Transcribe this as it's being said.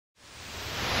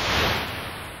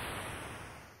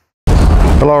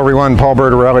Hello everyone, Paul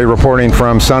Bertorelli reporting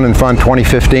from Sun and Fun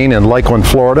 2015 in Lakeland,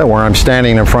 Florida, where I'm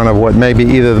standing in front of what may be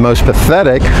either the most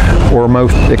pathetic or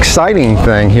most exciting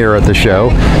thing here at the show.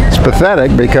 It's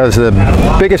pathetic because the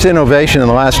biggest innovation in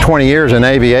the last 20 years in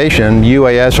aviation,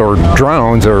 UAS or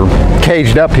drones, are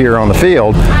caged up here on the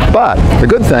field. But the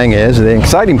good thing is, the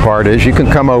exciting part is, you can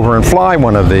come over and fly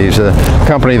one of these. The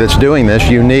company that's doing this,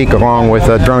 Yuneec, along with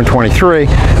Drone 23,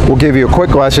 will give you a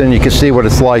quick lesson. You can see what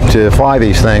it's like to fly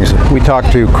these things. We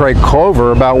talked to Craig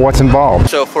Clover about what's involved.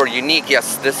 So for Yuneec,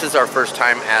 yes, this is our first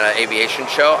time at an aviation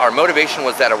show. Our motivation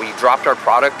was that we dropped our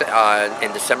product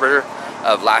in December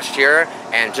of last year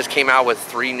and just came out with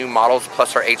 3 new models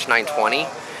plus our H920.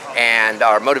 And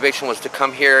our motivation was to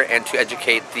come here and to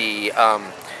educate the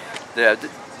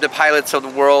pilots of the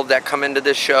world that come into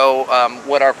this show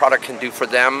what our product can do for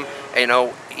them, you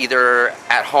know, either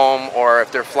at home or if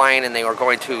they're flying and they are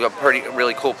going to a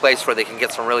really cool place where they can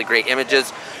get some really great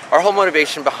images. Our whole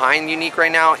motivation behind Yuneec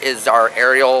right now is our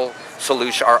aerial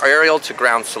solution, our aerial to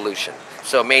ground solution.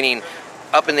 So meaning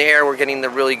up in the air, we're getting the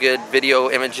really good video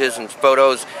images and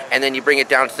photos, and then you bring it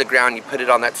down to the ground, you put it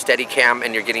on that steady cam,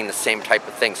 and you're getting the same type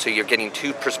of thing. So you're getting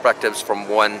 2 perspectives from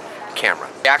one camera.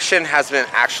 The action has been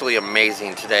actually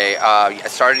amazing today. I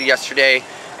started yesterday,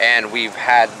 and we've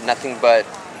had nothing but,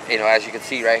 you know, as you can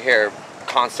see right here,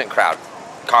 constant crowd.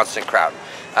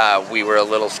 We were a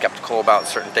little skeptical about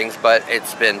certain things, but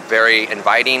it's been very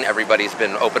inviting. Everybody's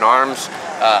been open arms.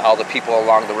 All the people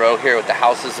along the road here with the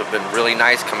houses have been really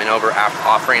nice, coming over,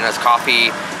 offering us coffee,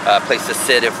 a place to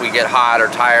sit if we get hot or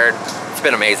tired. It's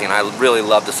been amazing. I really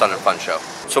love the Sun and Fun show.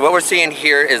 So what we're seeing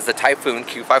here is the Typhoon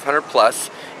Q500 Plus.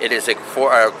 It is a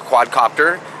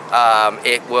quadcopter.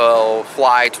 It will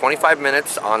fly 25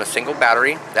 minutes on a single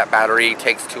battery. That battery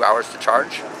takes 2 hours to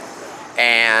charge.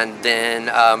 And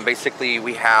then basically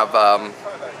we have,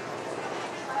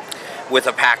 with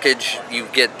a package, you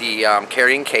get the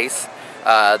carrying case.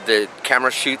 The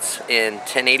camera shoots in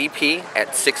 1080p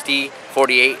at 60,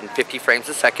 48, and 50 frames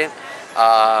a second.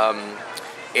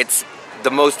 It's the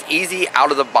most easy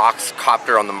out-of-the-box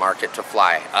copter on the market to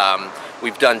fly.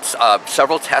 We've done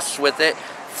several tests with it.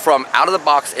 From out of the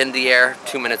box in the air,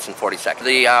 2 minutes and 40 seconds.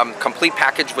 The complete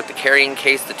package with the carrying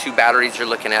case, the 2 batteries, you're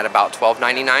looking at about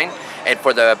 $12.99. And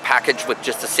for the package with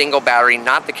just a single battery,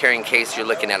 not the carrying case, you're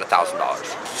looking at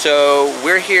 $1,000. So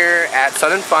we're here at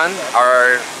Sun and Fun.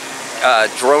 Our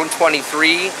Drone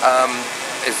 23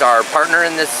 is our partner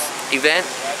in this event.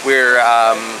 We're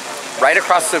right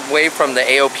across the way from the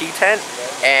AOP tent,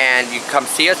 and you come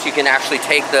see us. You can actually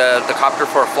take the copter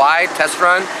for a fly, test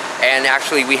run, and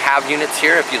actually we have units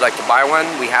here. If you'd like to buy one,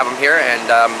 we have them here,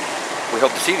 and we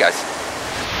hope to see you guys.